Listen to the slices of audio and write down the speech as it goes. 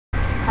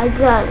I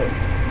got it.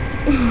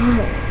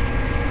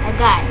 I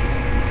got it.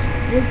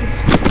 This is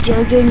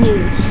Jojo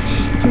News.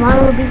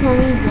 Tomorrow will be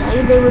sunny, the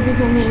other day will be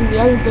sunny, and the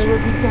other day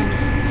will be sunny.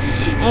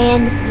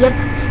 And, yep,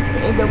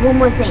 and one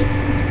more thing.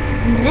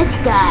 This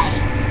guy,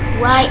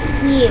 right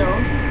here,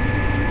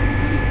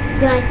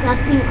 done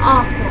something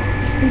awful.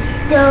 He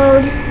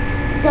stole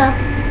stuff,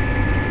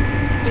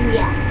 and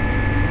yeah.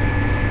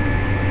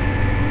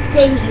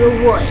 Say your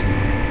word.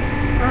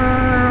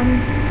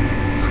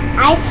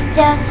 I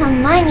stole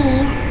some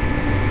money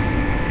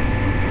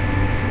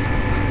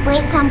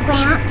with some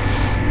plants,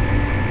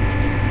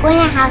 put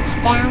a house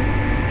down,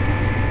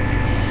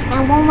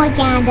 and one more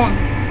thing I done.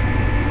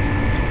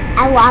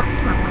 I robbed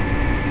someone.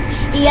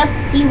 Yep,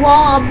 he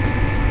robbed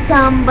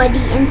somebody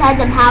inside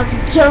the house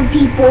and killed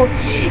people.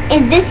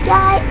 And this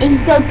guy, and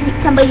he stole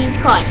somebody's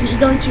car. He's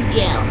going to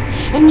jail.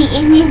 And he's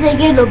a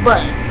little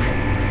bug.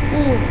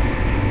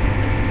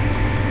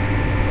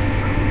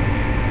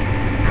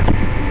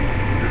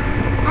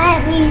 I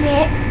didn't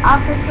read it,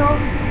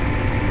 officer.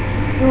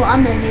 No,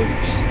 I'm the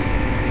newsman.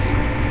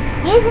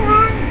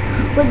 Newsman?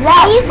 Well,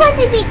 that, are you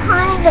supposed to be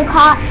calling the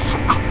cops?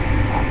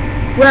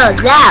 Well,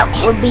 that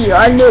will be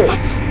our news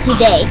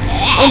today.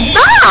 And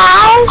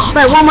bye!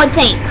 But one more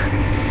thing.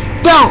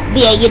 Don't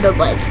be a little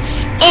bug.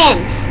 And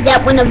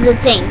that one of the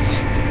things.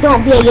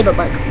 Don't be a little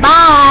bug.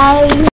 Bye!